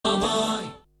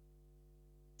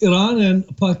Iran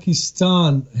and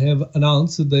Pakistan have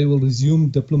announced that they will resume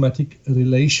diplomatic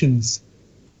relations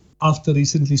after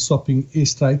recently swapping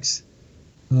airstrikes.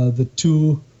 The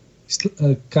two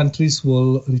countries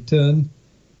will return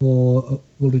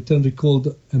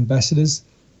recalled ambassadors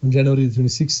on January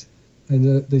 26th,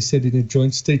 and they said in a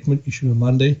joint statement issued on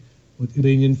Monday with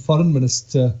Iranian foreign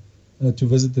minister to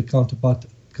visit the counterpart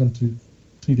country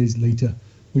 3 days later.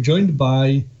 We're joined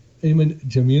by Ayman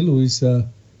Jamil, who is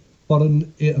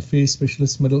Foreign Affairs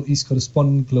Specialist, Middle East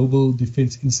Correspondent, Global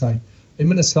Defense Insight.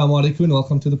 Ayman, assalamu alaikum and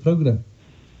welcome to the program.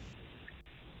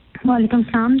 Wa alaikum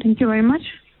salam. Thank you very much.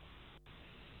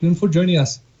 Thank you for joining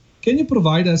us. Can you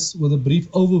provide us with a brief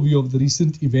overview of the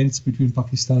recent events between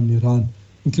Pakistan and Iran,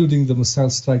 including the missile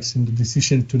strikes and the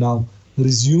decision to now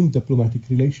resume diplomatic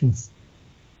relations?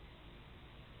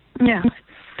 Yeah.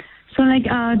 So,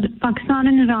 Pakistan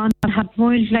and Iran have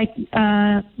boiled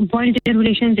their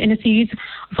relations in a series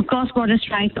of cross-border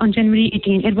strikes on January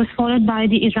 18. It was followed by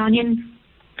the Iranian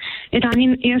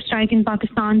airstrike in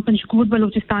Pakistan, Panjshir,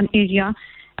 Balochistan area,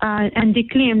 and they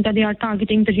claimed that they are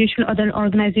targeting the Jaish al-Adl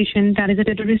organization, that is a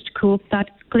terrorist group that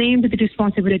claimed the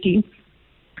responsibility.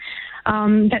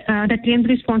 That claimed the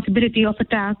responsibility of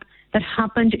attack that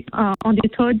happened on the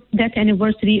third death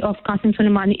anniversary of Qasem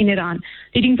Soleimani in Iran,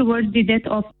 leading towards the death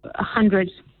of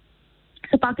hundreds.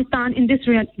 So Pakistan, in this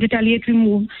retaliatory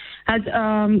move, has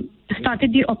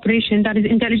started the operation, that is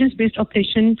intelligence-based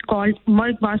operation called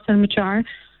Marg Bar Sarmachar,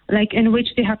 in which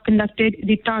they have conducted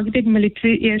the targeted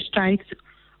military airstrikes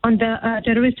on the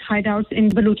terrorist hideouts in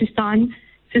Balochistan,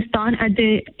 Sistan at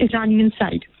the Iranian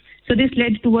side. So this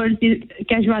led towards the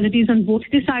casualties on both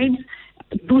the sides.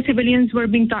 2 civilians were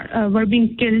being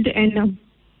killed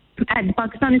at the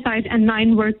Pakistani side, and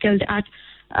 9 were killed at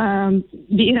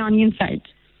the Iranian side.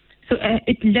 So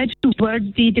it led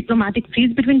towards the diplomatic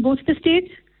freeze between both the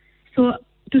states. So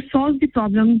to solve the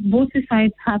problem, both the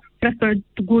sides have preferred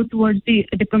to go towards the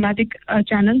diplomatic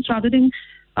channels rather than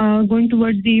going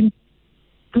towards the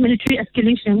military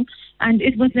escalation. And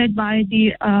it was led by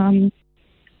the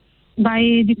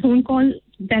phone call,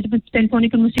 that was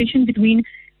telephonic conversation between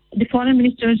the foreign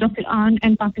ministers of Iran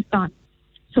and Pakistan.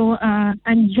 So,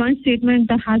 and joint statement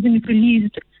that has been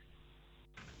released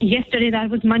yesterday, that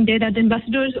was Monday, that the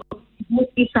ambassadors of both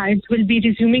sides will be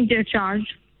resuming their charge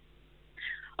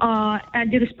at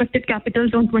the respective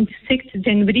capitals on 26th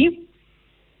January.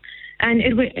 And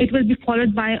it will be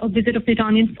followed by a visit of the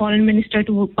Iranian foreign minister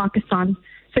to Pakistan.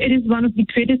 So it is one of the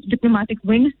greatest diplomatic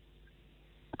wins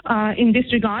in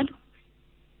this regard.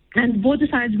 And both the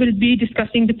sides will be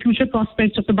discussing the future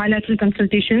prospects of the bilateral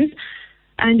consultations.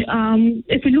 And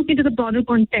if we look into the broader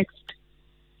context,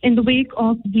 in the wake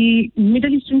of the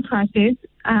Middle Eastern crisis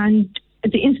and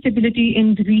the instability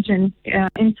in the region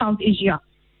in South Asia,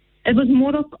 it was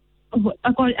more of,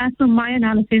 as per my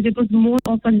analysis, it was more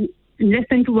of a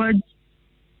lesson towards,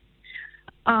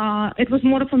 it was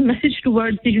more of a message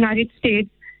towards the United States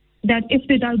that if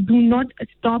they do not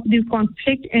stop the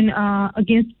conflict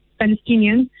against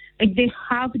Palestinians, they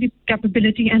have the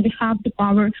capability and they have the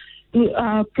power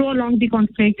to prolong the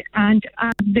conflict. And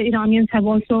the Iranians have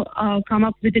also come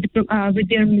up with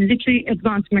their military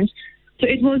advancements. So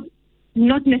it was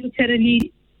not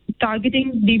necessarily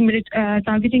targeting the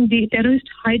terrorist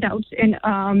hideouts in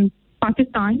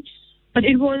Pakistan, but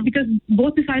it was because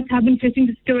both the sides have been facing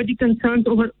the security concerns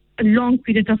over a long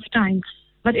period of time.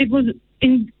 But it was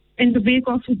in the wake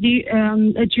of the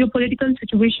geopolitical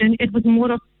situation, it was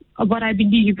more of what I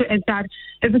believe is that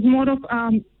it was more of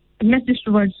a message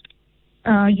towards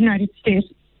United States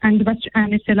and the West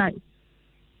and its allies.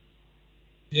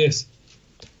 Yes.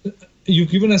 You've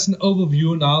given us an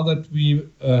overview now that we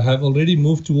have already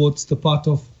moved towards the part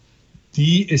of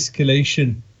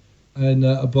de-escalation, and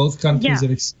both countries have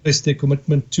expressed their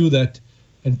commitment to that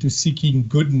and to seeking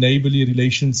good neighborly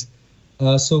relations.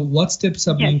 So what steps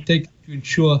are being taken to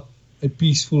ensure a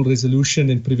peaceful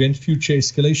resolution and prevent future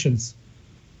escalations?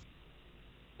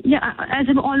 Yeah, as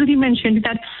I've already mentioned,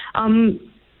 that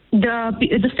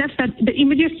the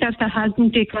immediate steps that has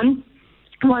been taken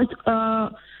was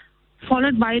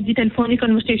followed by the telephonic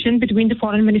conversation between the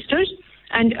foreign ministers,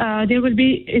 and there will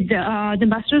be the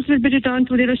ambassadors will be returned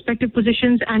to their respective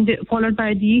positions, and followed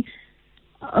by the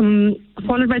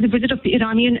visit of the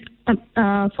Iranian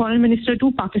foreign minister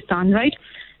to Pakistan. Right.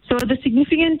 So the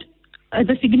significance of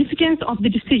the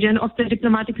decision of the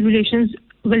diplomatic relations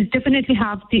will definitely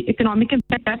have the economic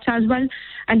impact as well,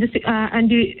 and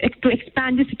to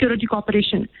expand the security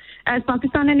cooperation. As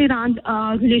Pakistan and Iran's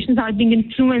relations are being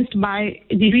influenced by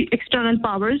the external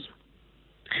powers,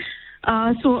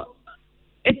 so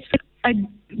it's a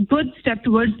good step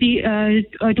towards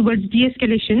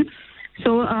de-escalation.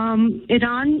 So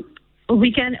Iran,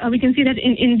 we can see that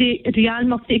in the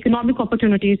realm of the economic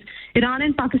opportunities, Iran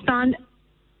and Pakistan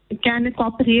can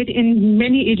cooperate in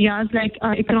many areas like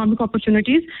economic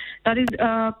opportunities. That is,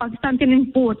 Pakistan can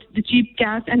import the cheap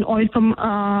gas and oil from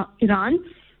Iran,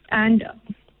 and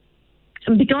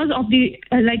because of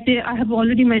I have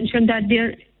already mentioned that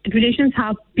their relations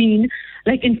have been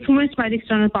influenced by the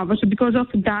external power. So because of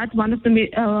that,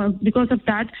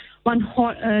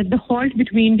 the halt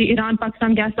between the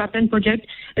Iran-Pakistan gas pipeline project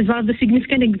is one of the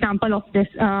significant example of this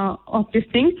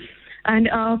thing. And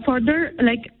further,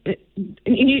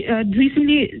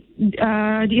 recently,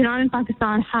 the Iran and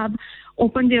Pakistan have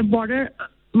opened their border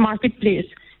marketplace.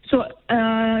 So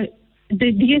the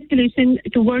de-escalation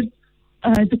towards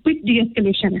the quick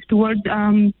de-escalation towards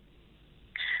the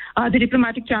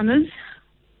diplomatic channels,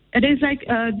 it is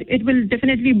it will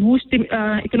definitely boost the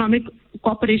economic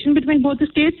cooperation between both the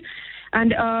states.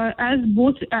 And as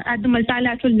both at the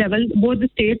multilateral level, both the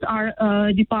states are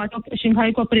the part of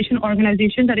Shanghai Cooperation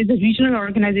Organization, that is a regional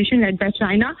organization led by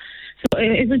China. So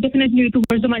it will definitely lead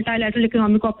towards the multilateral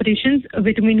economic operations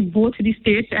between both the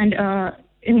states and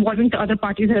involving the other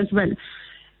parties as well.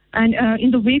 And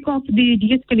in the wake of the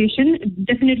de-escalation,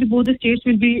 definitely both the states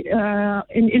will be,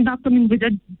 in the upcoming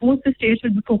visit, both the states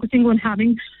will be focusing on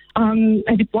having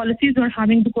the policies or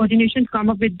having the coordination to come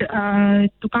up with the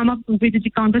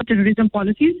counter-terrorism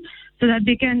policies, so that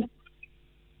they can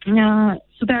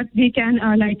they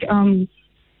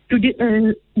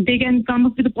can come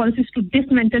up with the policies to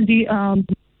dismantle the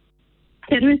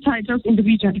terrorist hideouts in the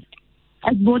region,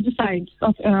 at both the sides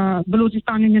of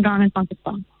Balochistan and Iran and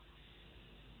Pakistan.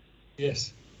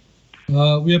 Yes.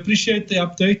 We appreciate the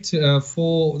update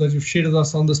that you've shared with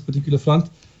us on this particular front.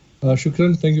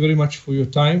 Shukran, thank you very much for your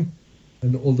time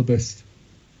and all the best.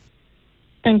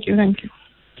 Thank you. Thank you.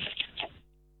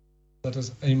 That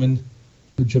was Ayman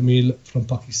Jamil from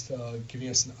Pakistan giving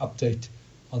us an update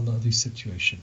on the situation.